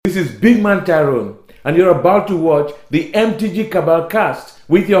This is Big Man Tyrone, and you're about to watch the MTG Cabal cast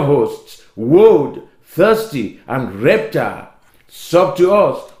with your hosts, Woad, Thirsty, and Reptar. Sub to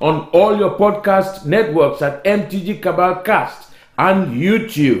us on all your podcast networks at MTG Cabal Cast and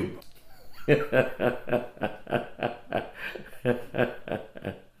YouTube.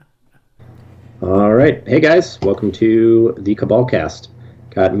 All right. Hey, guys. Welcome to the Cabal cast.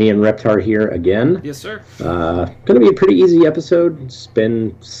 Got me and Reptar here again. Yes, sir. Going to be a pretty easy episode. It's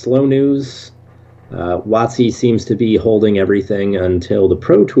been slow news. WotC seems to be holding everything until the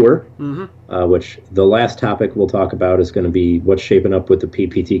Pro Tour, which the last topic we'll talk about is going to be what's shaping up with the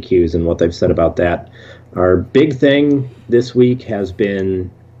PPTQs and what they've said about that. Our big thing this week has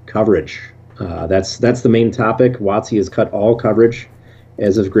been coverage. That's the main topic. WotC has cut all coverage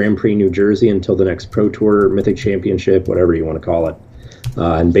as of Grand Prix New Jersey until the next Pro Tour, Mythic Championship, whatever you want to call it.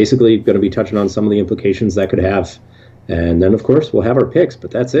 And basically going to be touching on some of the implications that could have. And then, of course, we'll have our picks,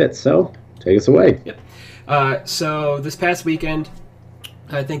 but that's it. So, take us away. Yep. So, this past weekend,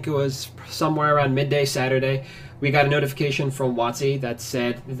 I think it was somewhere around midday Saturday, we got a notification from WotC that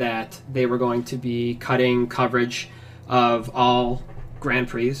said that they were going to be cutting coverage of all Grand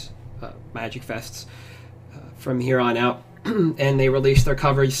Prix, Magic Fests, from here on out. And they released their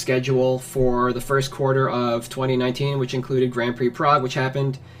coverage schedule for the first quarter of 2019, which included Grand Prix Prague, which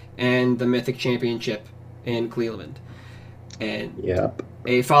happened, and the Mythic Championship in Cleveland. And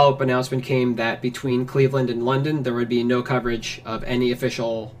a follow-up announcement came that between Cleveland and London, there would be no coverage of any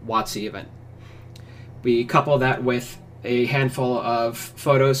official WotC event. We couple that with a handful of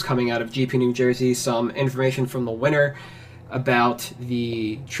photos coming out of GP New Jersey, some information from the winner about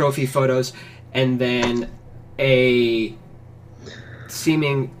the trophy photos, and then a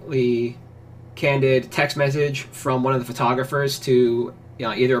seemingly candid text message from one of the photographers to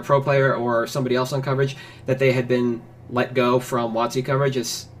either a pro player or somebody else on coverage that they had been let go from WotC coverage,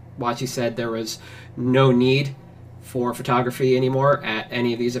 as WotC said there was no need for photography anymore at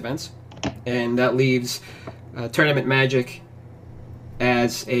any of these events. And that leaves Tournament Magic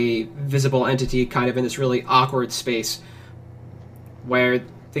as a visible entity kind of in this really awkward space where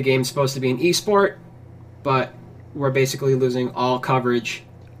the game's supposed to be an esport, but we're basically losing all coverage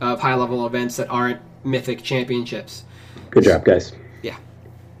of high-level events that aren't Mythic Championships. Good job, guys. Yeah.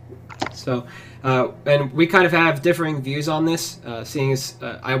 So, and we kind of have differing views on this, seeing as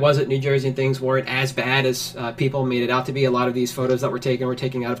I was at New Jersey and things weren't as bad as people made it out to be. A lot of these photos that were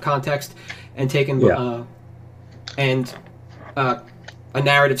taken out of context and taken and a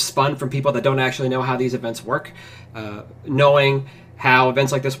narrative spun from people that don't actually know how these events work. Knowing how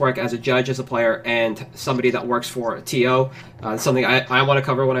events like this work as a judge, as a player, and somebody that works for a TO. Something I want to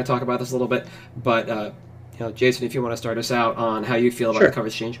cover when I talk about this a little bit. But, Jason, if you want to start us out on how you feel about the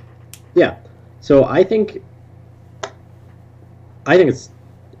coverage change. Yeah. So I think it's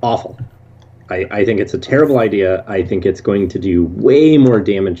awful. I think it's a terrible idea. I think it's going to do way more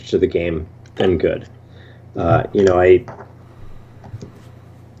damage to the game than good. One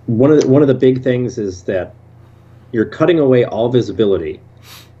of the big things is that you're cutting away all visibility.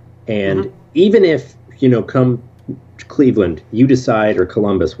 And even if, come Cleveland, you decide, or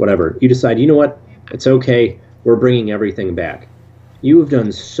Columbus, whatever, you decide, you know what, it's okay, we're bringing everything back. You have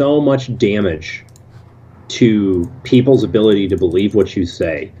done so much damage to people's ability to believe what you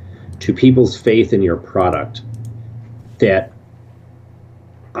say, to people's faith in your product, that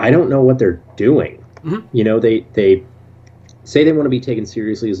I don't know what they're doing. They say they want to be taken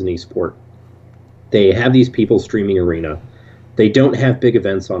seriously as an esport. They have these people streaming Arena. They don't have big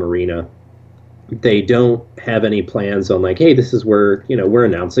events on Arena. They don't have any plans on like, hey, this is where, we're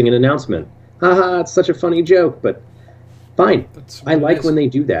announcing an announcement. Haha, it's such a funny joke, but fine. I like when they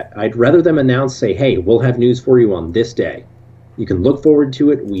do that. I'd rather them announce, say, hey, we'll have news for you on this day. You can look forward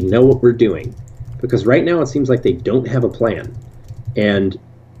to it. We know what we're doing. Because right now it seems like they don't have a plan. And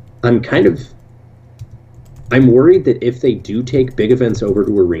I'm worried that if they do take big events over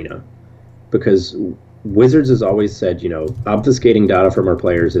to Arena, because Wizards has always said, obfuscating data from our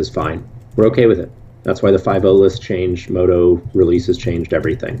players is fine. We're okay with it. That's why the 5.0 list changed, Moto releases changed,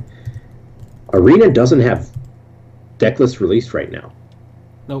 everything. Arena doesn't have deck list released right now.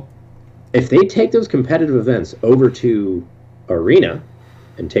 Nope. If they take those competitive events over to Arena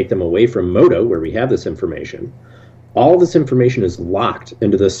and take them away from Moto, where we have this information, all this information is locked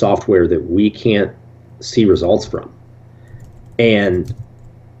into the software that we can't see results from. And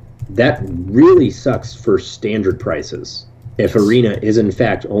that really sucks for standard prices if Arena is in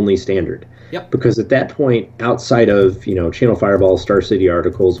fact only standard. Yep. Because at that point, outside of Channel Fireball, Star City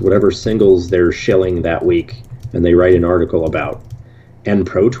articles, whatever singles they're shilling that week and they write an article about, and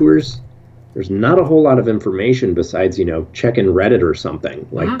Pro Tours, there's not a whole lot of information besides, checking Reddit or something.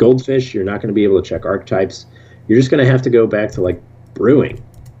 Like Goldfish, you're not going to be able to check archetypes. You're just going to have to go back to like brewing.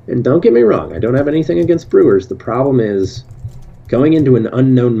 And don't get me wrong, I don't have anything against brewers. The problem is going into an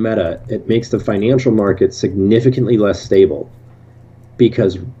unknown meta, it makes the financial market significantly less stable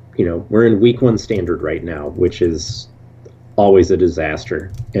because, we're in week 1 standard right now, which is always a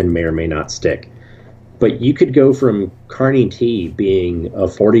disaster and may or may not stick. But you could go from Carney T being a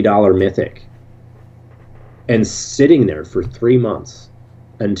 $40 mythic and sitting there for 3 months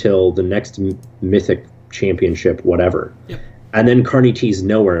until the next mythic championship, whatever. Yep. And then Carney T's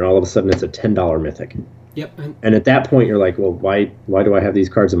nowhere, and all of a sudden it's a $10 mythic. Yep. And at that point, you're like, well, why do I have these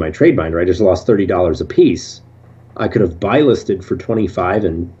cards in my trade binder? I just lost $30 a piece. I could have buy listed for 25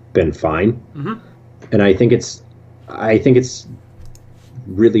 and been fine. Mm-hmm. And I think it's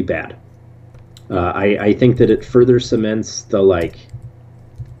really bad. I think that it further cements the,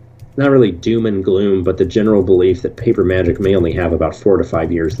 not really doom and gloom, but the general belief that Paper Magic may only have about 4 to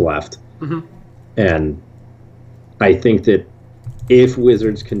 5 years left. Mm-hmm. And I think that if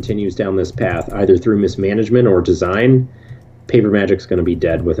Wizards continues down this path, either through mismanagement or design, Paper Magic's going to be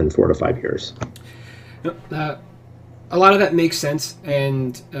dead within 4 to 5 years. A lot of that makes sense,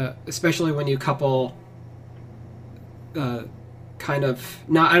 and especially when you couple kind of...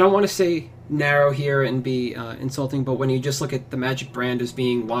 Now, I don't want to say narrow here and be insulting, but when you just look at the Magic brand as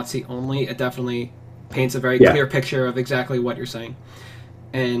being WotC only, it definitely paints a very clear picture of exactly what you're saying.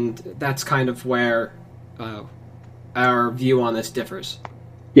 And that's kind of where our view on this differs.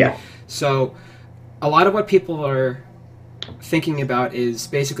 Yeah. So a lot of what people are thinking about is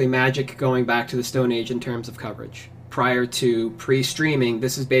basically Magic going back to the Stone Age in terms of coverage. Prior to pre-streaming,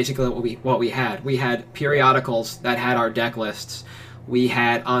 this is basically what we had. We had periodicals that had our deck lists. We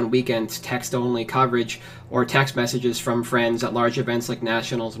had on weekends text-only coverage or text messages from friends at large events like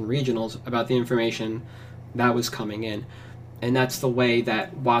nationals and regionals about the information that was coming in. And that's the way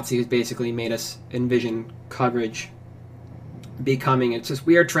that WotC has basically made us envision coverage becoming. It's this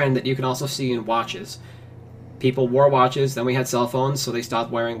weird trend that you can also see in watches. People wore watches, then we had cell phones, so they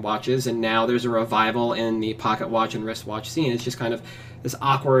stopped wearing watches, and now there's a revival in the pocket watch and wristwatch scene. It's just kind of this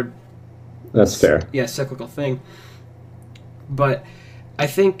awkward... That's fair. Yeah, cyclical thing. But I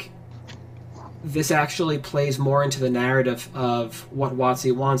think this actually plays more into the narrative of what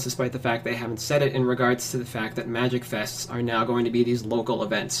WotC wants, despite the fact they haven't said it, in regards to the fact that Magic Fests are now going to be these local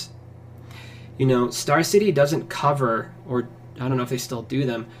events. Star City doesn't cover, or I don't know if they still do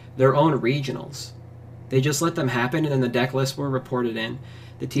them, their own regionals. They just let them happen, and then the deck lists were reported in.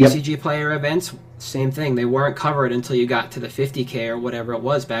 The TCG Player events, same thing. They weren't covered until you got to the 50K or whatever it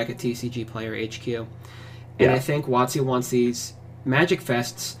was back at TCG Player HQ. And I think WotC wants these Magic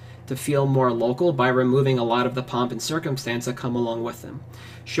Fests to feel more local by removing a lot of the pomp and circumstance that come along with them.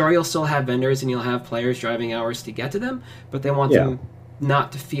 Sure, you'll still have vendors and you'll have players driving hours to get to them, but they want them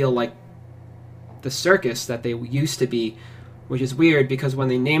not to feel like the circus that they used to be, which is weird because when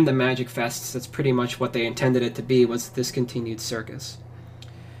they named the Magic Fests, that's pretty much what they intended it to be, was this continued circus.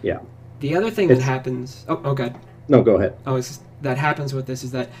 Yeah. The other thing that happens... Oh, God. No, go ahead. That happens with this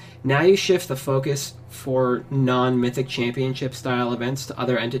is that now you shift the focus for non-Mythic Championship style events to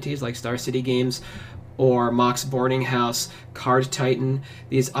other entities like Star City Games or Mox Boarding House, Card Titan,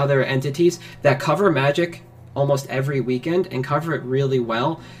 these other entities that cover Magic almost every weekend and cover it really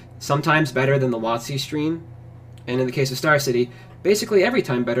well, sometimes better than the WotC stream, and in the case of Star City, basically every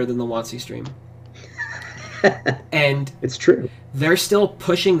time better than the WotC stream. And it's true. They're still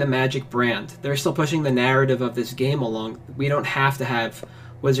pushing the Magic brand. They're still pushing the narrative of this game along. We don't have to have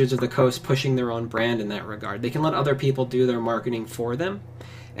Wizards of the Coast pushing their own brand in that regard. They can let other people do their marketing for them,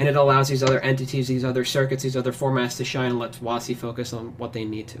 and it allows these other entities, these other circuits, these other formats to shine and let WotC focus on what they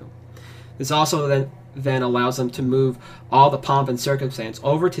need to. This also then allows them to move all the pomp and circumstance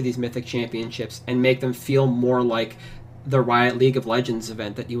over to these Mythic Championships and make them feel more like the Riot League of Legends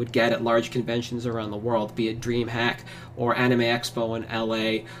event that you would get at large conventions around the world, be it DreamHack or Anime Expo in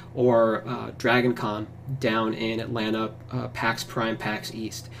LA or DragonCon down in Atlanta, PAX Prime, PAX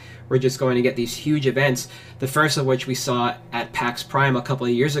East. We're just going to get these huge events, the first of which we saw at PAX Prime a couple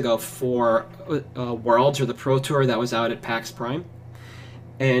of years ago for Worlds, or the Pro Tour that was out at PAX Prime.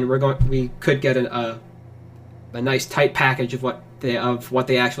 And we could get a nice tight package of what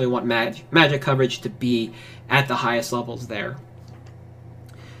they actually want Magic coverage to be at the highest levels there.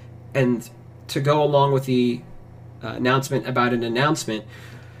 And to go along with the announcement about an announcement,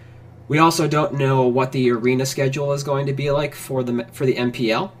 we also don't know what the arena schedule is going to be like for the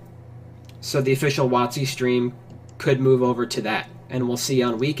MPL. So the official WotC stream could move over to that, and we'll see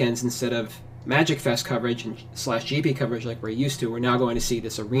on weekends instead of Magic Fest coverage and slash GP coverage like we're used to. We're now going to see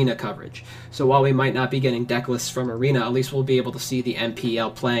this arena coverage. So while we might not be getting deck lists from arena, at least we'll be able to see the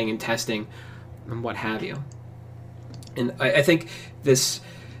MPL playing and testing and what have you. And I think there's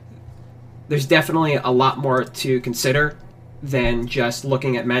definitely a lot more to consider than just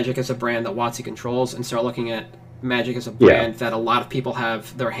looking at Magic as a brand that WotC controls and start looking at Magic as a brand that a lot of people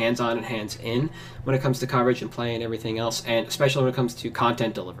have their hands on and hands in when it comes to coverage and play and everything else, and especially when it comes to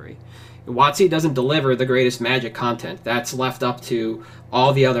content delivery. WotC doesn't deliver the greatest Magic content. That's left up to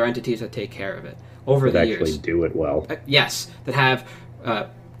all the other entities that take care of it over the years. Actually do it well. Yes, that have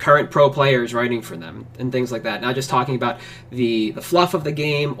current pro players writing for them and things like that. Not just talking about the fluff of the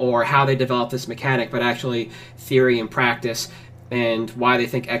game or how they develop this mechanic, but actually theory and practice and why they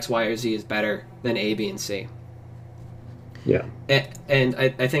think X, Y, or Z is better than A, B, and C. Yeah. And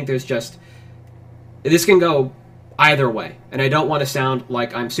I think there's just... This can go either way. And I don't want to sound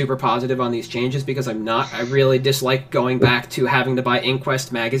like I'm super positive on these changes because I'm not. I really dislike going back to having to buy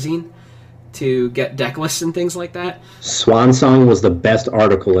Inquest magazine to get deck lists and things like that. Swan Song was the best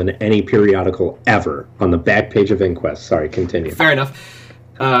article in any periodical ever on the back page of Inquest. Sorry, continue. Fair enough.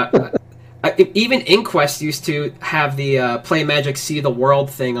 Even Inquest used to have the Play Magic See the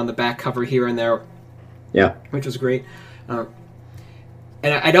World thing on the back cover here and there. Yeah. Which was great. And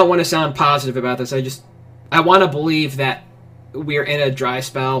I don't want to sound positive about this. I want to believe that we're in a dry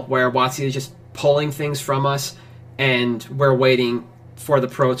spell where WotC is just pulling things from us and we're waiting for the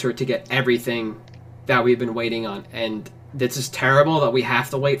Pro Tour to get everything that we've been waiting on. And this is terrible that we have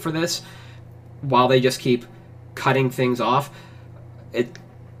to wait for this while they just keep cutting things off.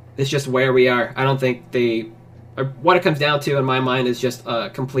 It's just where we are. I don't think what it comes down to in my mind is just a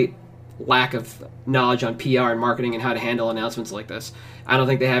complete lack of knowledge on PR and marketing and how to handle announcements like this. I don't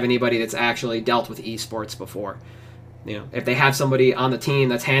think they have anybody that's actually dealt with esports before. If they have somebody on the team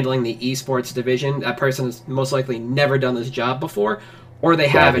that's handling the esports division, that person has most likely never done this job before, or they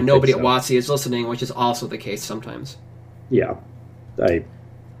have and nobody at WotC is listening, which is also the case sometimes. Yeah. Either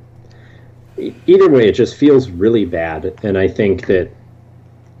way, it just feels really bad, and I think that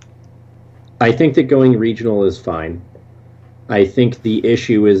going regional is fine. I think the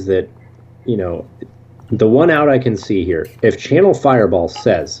issue is that, the one out I can see here, if Channel Fireball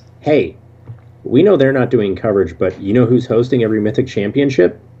says, hey, we know they're not doing coverage, but you know who's hosting every Mythic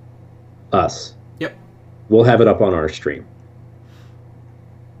Championship? Us. Yep. We'll have it up on our stream.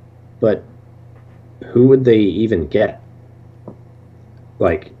 But who would they even get?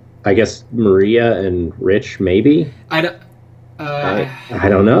 Like, I guess Maria and Rich, maybe? I don't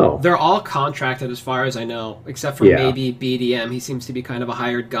know. They're all contracted as far as I know, except for maybe BDM. He seems to be kind of a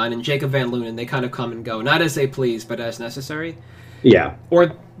hired gun. And Jacob Van Lunen, they kind of come and go. Not as they please, but as necessary. Yeah.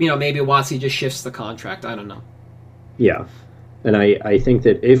 Or, maybe WotC just shifts the contract. I don't know. Yeah. And I think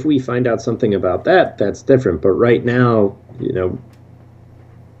that if we find out something about that, that's different. But right now,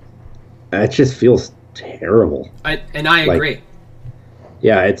 it just feels terrible. I agree.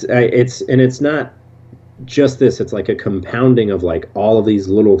 Yeah, it's not just this. It's like a compounding of like all of these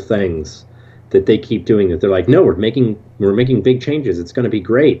little things that they keep doing that they're like, no, we're making big changes. It's going to be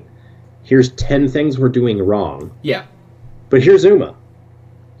great. Here's 10 things we're doing wrong. Yeah. But here's Uma.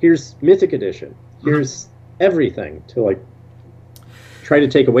 Here's Mythic Edition. Here's everything to like try to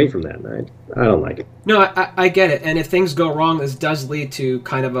take away from that. And I don't like it. No, I get it. And if things go wrong, this does lead to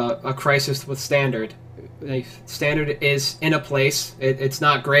kind of a crisis with Standard. Standard is in a place. It's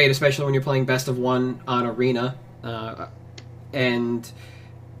not great, especially when you're playing best of one on Arena. And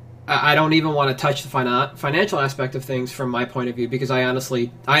I don't even want to touch the financial aspect of things from my point of view because I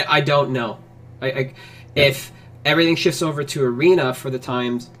honestly, I don't know. If everything shifts over to Arena for the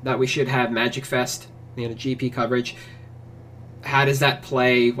times that we should have Magic Fest, GP coverage, how does that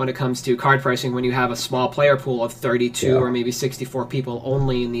play when it comes to card pricing when you have a small player pool of 32 or maybe 64 people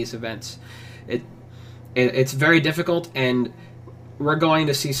only in these events? It's very difficult, and we're going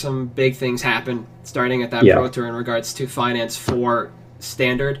to see some big things happen starting at that Pro Tour in regards to finance for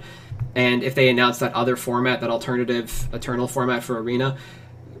Standard. And if they announce that other format, that alternative Eternal format for Arena,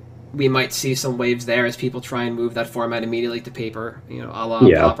 we might see some waves there as people try and move that format immediately to paper, a la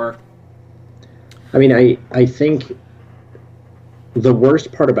Pauper. I mean, I think the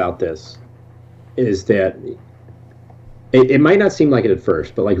worst part about this is that it might not seem like it at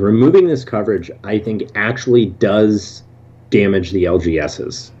first, but like removing this coverage, I think actually does damage the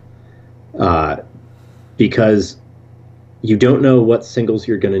LGSs. Because you don't know what singles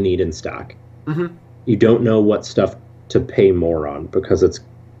you're going to need in stock. Mm-hmm. You don't know what stuff to pay more on because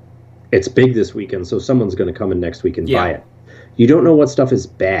it's big this weekend, so someone's going to come in next week and buy it. You don't know what stuff is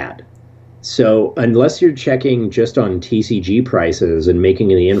bad. So unless you're checking just on TCG prices and making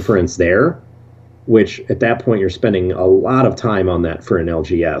the inference there, which at that point you're spending a lot of time on that for an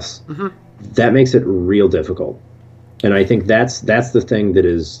LGS. That makes it real difficult. And I think that's the thing that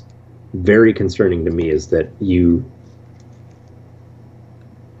is very concerning to me, is that you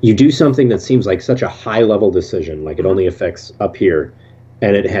do something that seems like such a high level decision, like it only affects up here,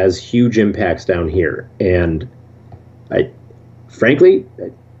 and it has huge impacts down here. And frankly,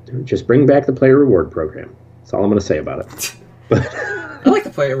 just bring back the player reward program. That's all I'm going to say about it. I like the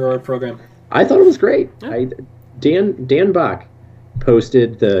player reward program. I thought it was great. Yeah. Dan Bach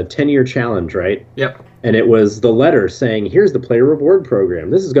posted the 10-year challenge, right? Yep. And it was the letter saying, here's the player reward program.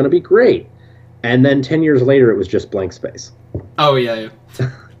 This is going to be great. And then 10 years later, it was just blank space. Oh, yeah.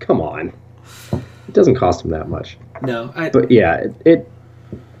 Come on. It doesn't cost him that much. No. But yeah,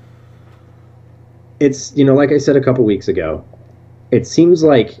 it's, like I said a couple weeks ago, it seems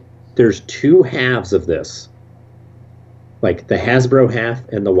like there's two halves of this. Like the Hasbro half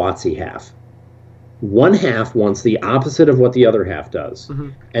and the WotC half. One half wants the opposite of what the other half does,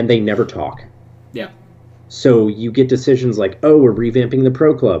 and they never talk. Yeah. So you get decisions like, oh, we're revamping the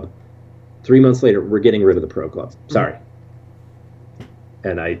Pro Club. 3 months later, we're getting rid of the Pro Club. Sorry.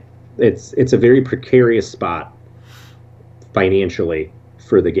 And it's a very precarious spot financially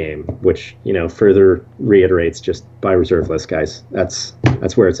for the game, which, further reiterates just buy reserve list, guys. That's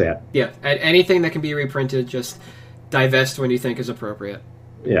where it's at. Yeah. And anything that can be reprinted, just divest when you think is appropriate.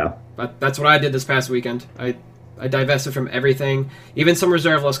 Yeah. But that's what I did this past weekend. I divested from everything, even some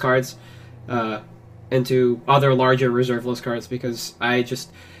reserve list cards, into other larger reserve list cards, because I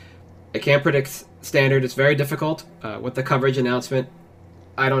can't predict standard. It's very difficult with the coverage announcement.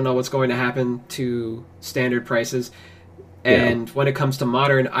 I don't know what's going to happen to standard prices. And when it comes to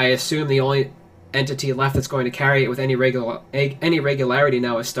modern, I assume the only entity left that's going to carry it with any regularity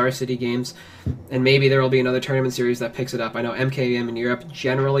now is Star City Games, and maybe there will be another tournament series that picks it up. I know MKM in Europe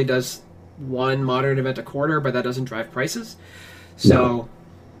generally does one modern event a quarter, but that doesn't drive prices. So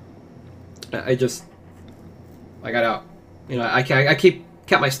I got out. I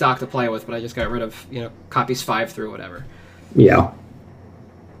kept my stock to play with, but I just got rid of copies 5 through whatever. Yeah,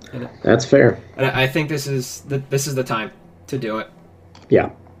 that's fair. And I think this is the time to do it. Yeah,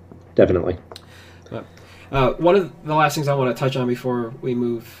 definitely. One of the last things I want to touch on before we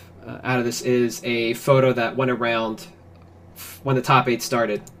move out of this is a photo that went around when the top 8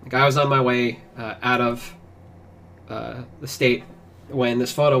 started. Like, I was on my way out of the state when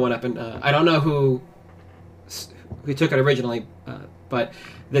this photo went up, and I don't know who took it originally, but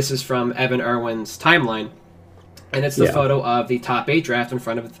this is from Evan Irwin's timeline, and it's the photo of the top 8 draft in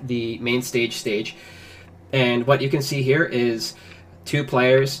front of the main stage. And what you can see here is two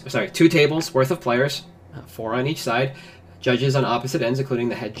tables worth of players, 4 on each side, judges on opposite ends, including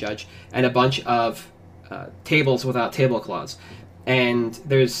the head judge, and a bunch of tables without tablecloths. And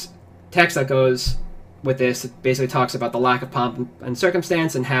there's text that goes with this. It basically talks about the lack of pomp and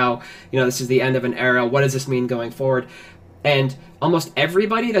circumstance, and how this is the end of an era. What does this mean going forward? And almost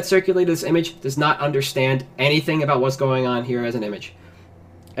everybody that circulated this image does not understand anything about what's going on here as an image.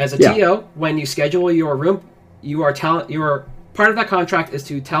 As a TO, when you schedule your room, you are part of that contract is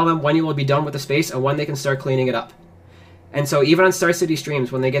to tell them when you will be done with the space and when they can start cleaning it up. And so even on Star City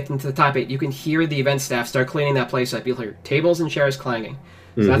streams, when they get into the top 8, you can hear the event staff start cleaning that place up. You'll hear tables and chairs clanging.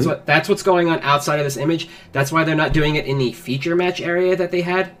 So that's what's going on outside of this image. That's why they're not doing it in the feature match area that they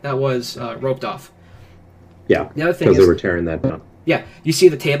had that was roped off. Yeah, the other thing because they were tearing that down. Yeah, you see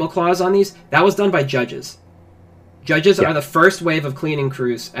the tablecloths on these? That was done by judges. Judges are the first wave of cleaning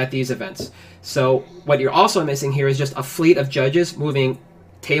crews at these events. So what you're also missing here is just a fleet of judges moving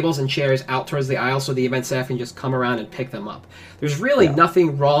tables and chairs out towards the aisle so the event staff can just come around and pick them up. There's really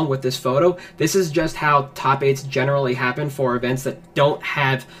nothing wrong with this photo. This is just how top 8s generally happen for events that don't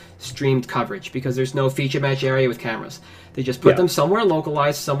have streamed coverage, because there's no feature match area with cameras. They just put them somewhere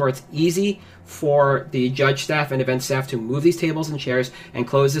localized, somewhere it's easy for the judge staff and event staff to move these tables and chairs and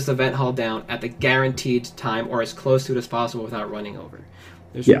close this event hall down at the guaranteed time, or as close to it as possible without running over.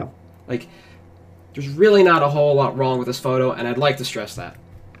 There's really not a whole lot wrong with this photo, and I'd like to stress that.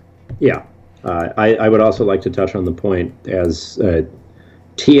 Yeah. I would also like to touch on the point, as a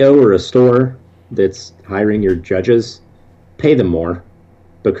TO or a store that's hiring your judges, pay them more,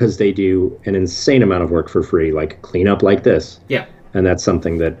 because they do an insane amount of work for free, like clean up like this. Yeah. And that's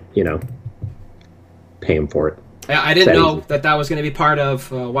something that, pay them for it. I didn't know that was going to be part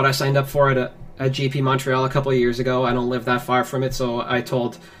of what I signed up for at GP Montreal a couple of years ago. I don't live that far from it, so I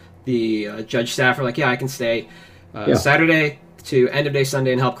told the judge staffer, I can stay Saturday to end of day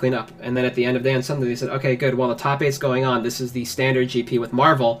Sunday and help clean up. And then at the end of day on Sunday, they said, okay, good. Well, the top 8's going on. This is the standard GP with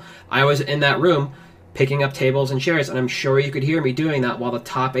Marvel. I was in that room picking up tables and chairs, and I'm sure you could hear me doing that while the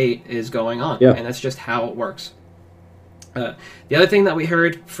top 8 is going on. Yeah. And that's just how it works. The other thing that we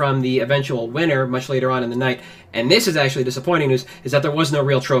heard from the eventual winner much later on in the night, and this is actually disappointing news, is that there was no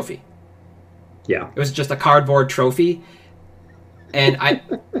real trophy. Yeah. It was just a cardboard trophy. And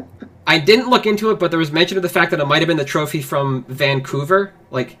I didn't look into it, but there was mention of the fact that it might have been the trophy from Vancouver.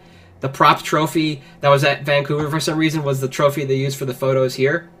 Like, the prop trophy that was at Vancouver for some reason was the trophy they used for the photos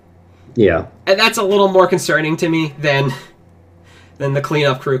here. Yeah. And that's a little more concerning to me than the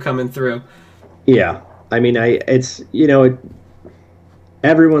cleanup crew coming through. Yeah. I mean,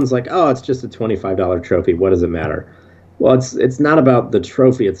 everyone's like, oh, it's just a $25 trophy. What does it matter? Well, it's not about the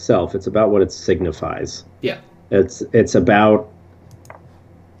trophy itself. It's about what it signifies. Yeah. It's about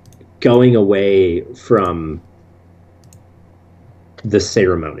going away from the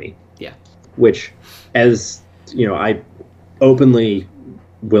ceremony. Yeah. Which, as you know, I openly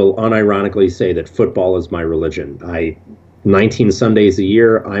will unironically say that football is my religion. 19 Sundays a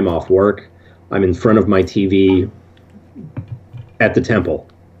year, I'm off work. I'm in front of my TV at the temple.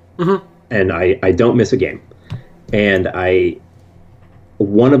 Mm-hmm. And I don't miss a game. And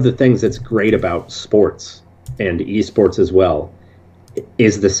one of the things that's great about sports and esports as well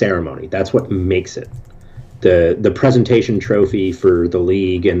is the ceremony. That's what makes it. The presentation trophy for the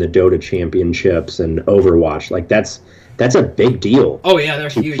league and the Dota championships and Overwatch, like that's a big deal. Oh yeah, they're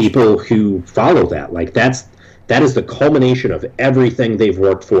to huge. People who follow that. Like that is the culmination of everything they've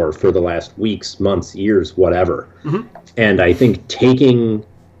worked for the last weeks, months, years, whatever. Mm-hmm. And I think taking,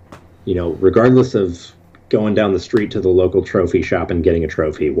 regardless of going down the street to the local trophy shop and getting a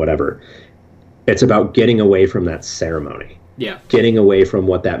trophy, whatever, it's about getting away from that ceremony. Yeah. Getting away from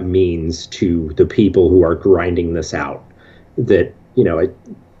what that means to the people who are grinding this out. That,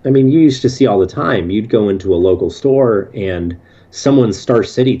 I mean, you used to see all the time. You'd go into a local store and someone's Star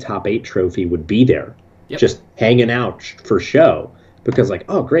City top 8 trophy would be there. Yep. Just hanging out for show because like,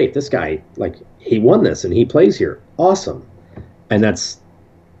 oh great, this guy, like, he won this and he plays here. Awesome. And that's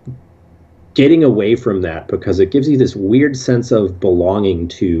getting away from that because it gives you this weird sense of belonging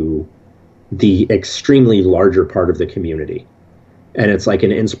to the extremely larger part of the community. And it's like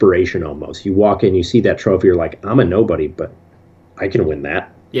an inspiration almost. You walk in, you see that trophy, you're like, I'm a nobody, but I can win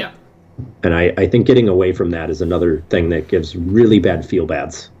that. Yeah. And I think getting away from that is another thing that gives really bad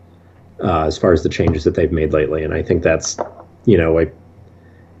feel-bads as far as the changes that they've made lately. And I think that's, a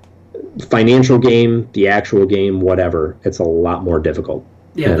financial game, the actual game, whatever, it's a lot more difficult.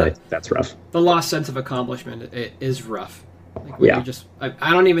 Yeah, and I think that's rough. The lost sense of accomplishment it is rough. Like Yeah.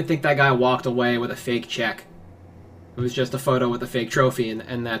 I don't even think that guy walked away with a fake check. It was just a photo with a fake trophy,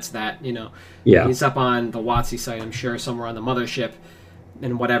 and that's that, Yeah. He's up on the WotC site, I'm sure, somewhere on the mothership,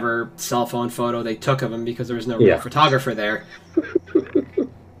 in whatever cell phone photo they took of him because there was no real Yeah. photographer there.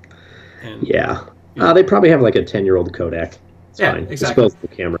 And, Yeah. They probably have like a 10-year-old Kodak. It's Yeah, fine. exactly.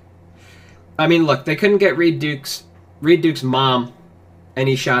 Disposable camera. I mean, look, they couldn't get Reed Duke's mom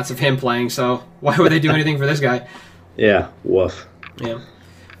any shots of him playing, so why would they do anything for this guy? Yeah. Woof. Yeah.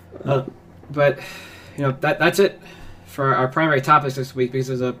 But, that's it for our primary topics this week because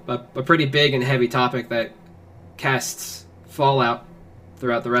there's a pretty big and heavy topic that casts fallout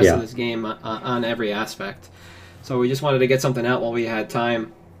throughout the rest Yeah. of this game on every aspect. So we just wanted to get something out while we had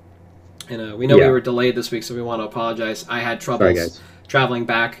time. And we know we Yeah. were delayed this week, so we want to apologize. I had Sorry, troubles guys. traveling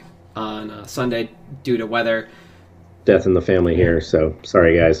back on Sunday due to weather. Death in the family here, so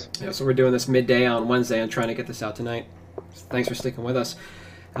sorry, guys. Yeah, so we're doing this midday on Wednesday and trying to get this out tonight. Thanks for sticking with us.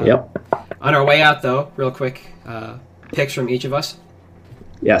 Yep. On our way out, though, real quick, picks from each of us.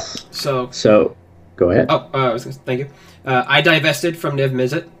 Yes. So, go ahead. thank you. I divested from Niv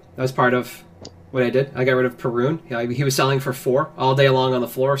Mizzet. That was part of what I did. I got rid of Perun. Yeah, he was selling for 4 all day long on the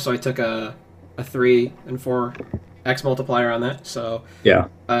floor, so I took a 3 and 4x multiplier on that. So Yeah.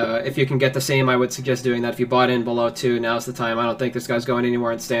 if you can get the same, I would suggest doing that. If you bought in below 2, now's the time. I don't think this guy's going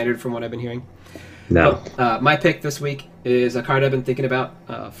anywhere in standard from what I've been hearing. No. But, my pick this week is a card I've been thinking about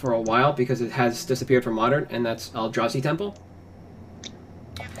for a while because it has disappeared from Modern, and that's Eldrazi Temple.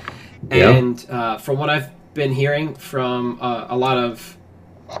 Yeah. And from what I've been hearing from a lot of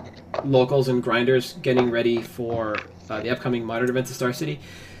locals and grinders getting ready for the upcoming Modern events at Star City,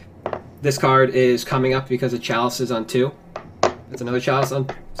 this card is coming up because of Chalice is on 2. It's another Chalice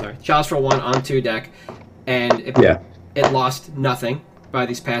Chalice for 1 on 2 deck, and it lost nothing by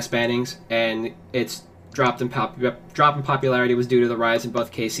these past bannings, and its drop in popularity was due to the rise in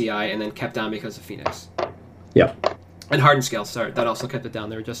both KCI and then kept down because of Phoenix. Yep. And Hardened Scales, sorry, that also kept it down.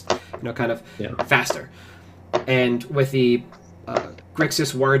 They were just, kind of faster. And with the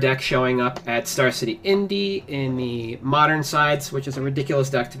Grixis War deck showing up at Star City Indy in the Modern sides, which is a ridiculous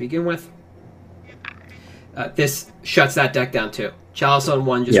deck to begin with, this shuts that deck down too. Chalice on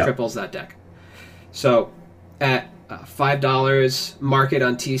 1 just triples that deck. So at $5, market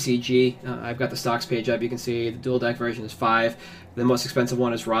on TCG. I've got the stocks page up. You can see the dual deck version is $5. The most expensive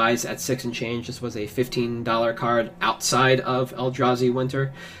one is Rise at $6 and change. This was a $15 card outside of Eldrazi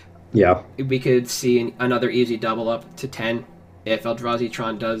Winter. Yeah. We could see another easy double up to 10 if Eldrazi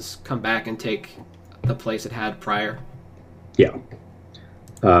Tron does come back and take the place it had prior. Yeah.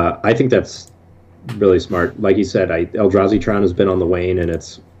 I think that's really smart. Like you said, Eldrazi Tron has been on the wane, and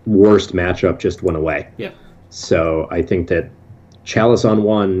its worst matchup just went away. Yeah. So I think that Chalice on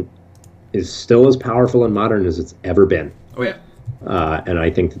 1 is still as powerful in Modern as it's ever been. Oh, yeah. And I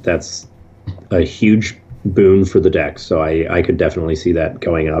think that that's a huge boon for the deck. So I could definitely see that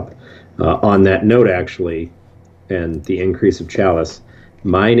going up. On that note, actually, and the increase of Chalice,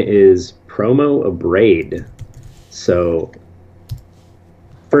 mine is Promo Abrade. So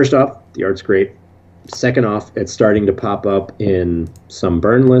first off, the art's great. Second off, it's starting to pop up in some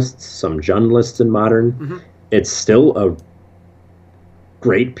burn lists, some Jund lists in Modern. Mm-hmm. It's still a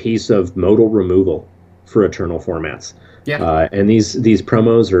great piece of modal removal for Eternal formats. Yeah. And these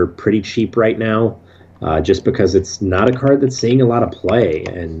promos are pretty cheap right now, just because it's not a card that's seeing a lot of play.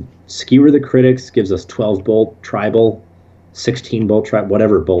 And Skewer the Critics gives us 12 Bolt Tribal, 16 Bolt Tribal,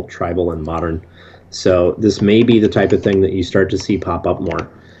 whatever Bolt Tribal in Modern. So this may be the type of thing that you start to see pop up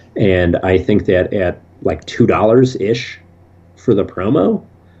more. And I think that at like $2-ish for the promo,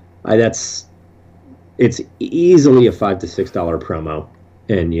 it's easily a $5 to $6 promo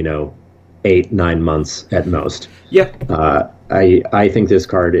in 8-9 months at most. Yeah. I think this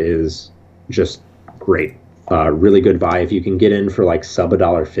card is just great. Really good buy. If you can get in for like sub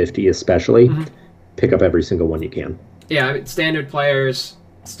 $1.50 especially, pick up every single one you can. Yeah, I mean, standard players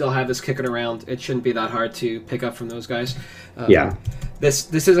still have this kicking around. It shouldn't be that hard to pick up from those guys. Yeah.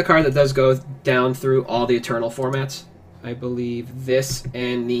 This is a card that does go down through all the Eternal formats. I believe this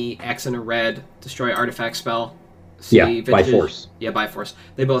and the X and a red destroy artifact spell. By force. Yeah, by force.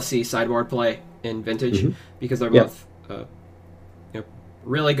 They both see sideboard play in Vintage because they're both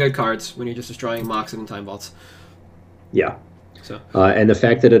really good cards when you're just destroying Mox and Time Vaults. Yeah. So. And the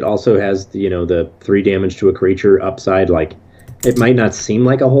fact that it also has the 3 damage to a creature upside, like it might not seem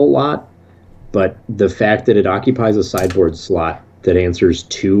like a whole lot, but the fact that it occupies a sideboard slot that answers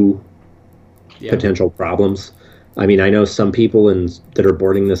 2 potential problems. I mean, I know some people that are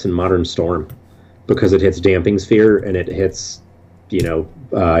boarding this in Modern Storm because it hits Damping Sphere and it hits,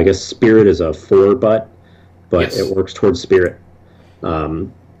 I guess Spirit is a 4 but yes. It works towards Spirit. Not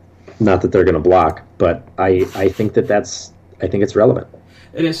that they're going to block, but I think I think it's relevant.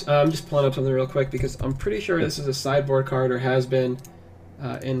 It is. I'm just pulling up something real quick because I'm pretty sure this is a sideboard card or has been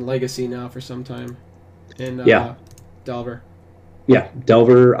in Legacy now for some time. In Delver. Yeah,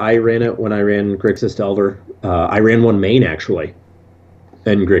 Delver. I ran it when I ran Grixis Delver. I ran one main actually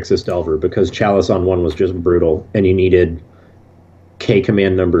in Grixis Delver because Chalice on 1 was just brutal, and you needed K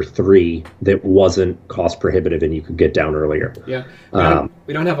command number 3 that wasn't cost prohibitive and you could get down earlier. Yeah,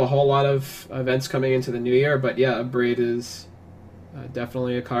 we don't have a whole lot of events coming into the new year, but yeah, Abrade is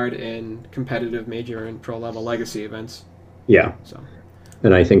definitely a card in competitive major and pro level Legacy events. Yeah. So,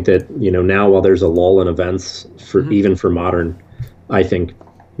 and I think that now while there's a lull in events for even for Modern, I think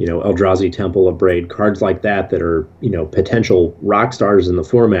Eldrazi Temple, Abrade, cards like that are potential rock stars in the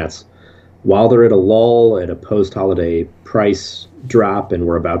formats, while they're at a lull, at a post-holiday price drop, and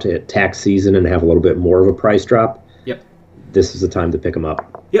we're about to hit tax season and have a little bit more of a price drop. Yep. This is the time to pick them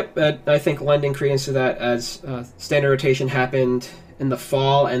up. Yep, I think lending credence to that as standard rotation happened in the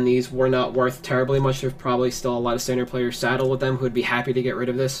fall, and these were not worth terribly much. There's probably still a lot of standard players saddled with them who would be happy to get rid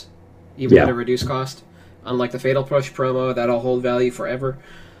of this, even at a reduced cost. Unlike the Fatal Push promo, that'll hold value forever.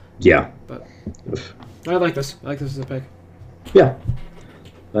 Yeah. But I like this. I like this as a pick. Yeah.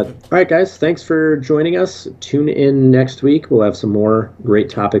 All right, guys. Thanks for joining us. Tune in next week. We'll have some more great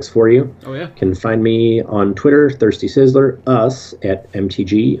topics for you. Oh, yeah. You can find me on Twitter, Thirsty Sizzler, us at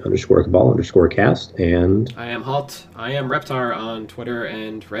MTG_Cabal_cast. And I am Halt. I am Reptar on Twitter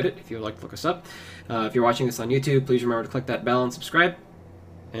and Reddit, if you would like to look us up. If you're watching this on YouTube, please remember to click that bell and subscribe.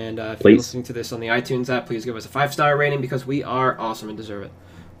 And if you're listening to this on the iTunes app, please give us a 5-star rating because we are awesome and deserve it.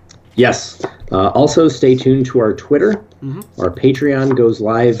 Yes. Also, stay tuned to our Twitter. Our Patreon goes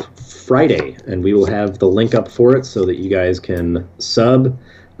live Friday, and we will have the link up for it so that you guys can sub.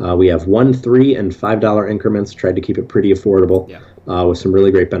 We have $1, $3, and $5 increments. Tried to keep it pretty affordable with some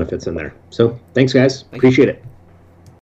really great benefits in there. So thanks, guys. Appreciate it.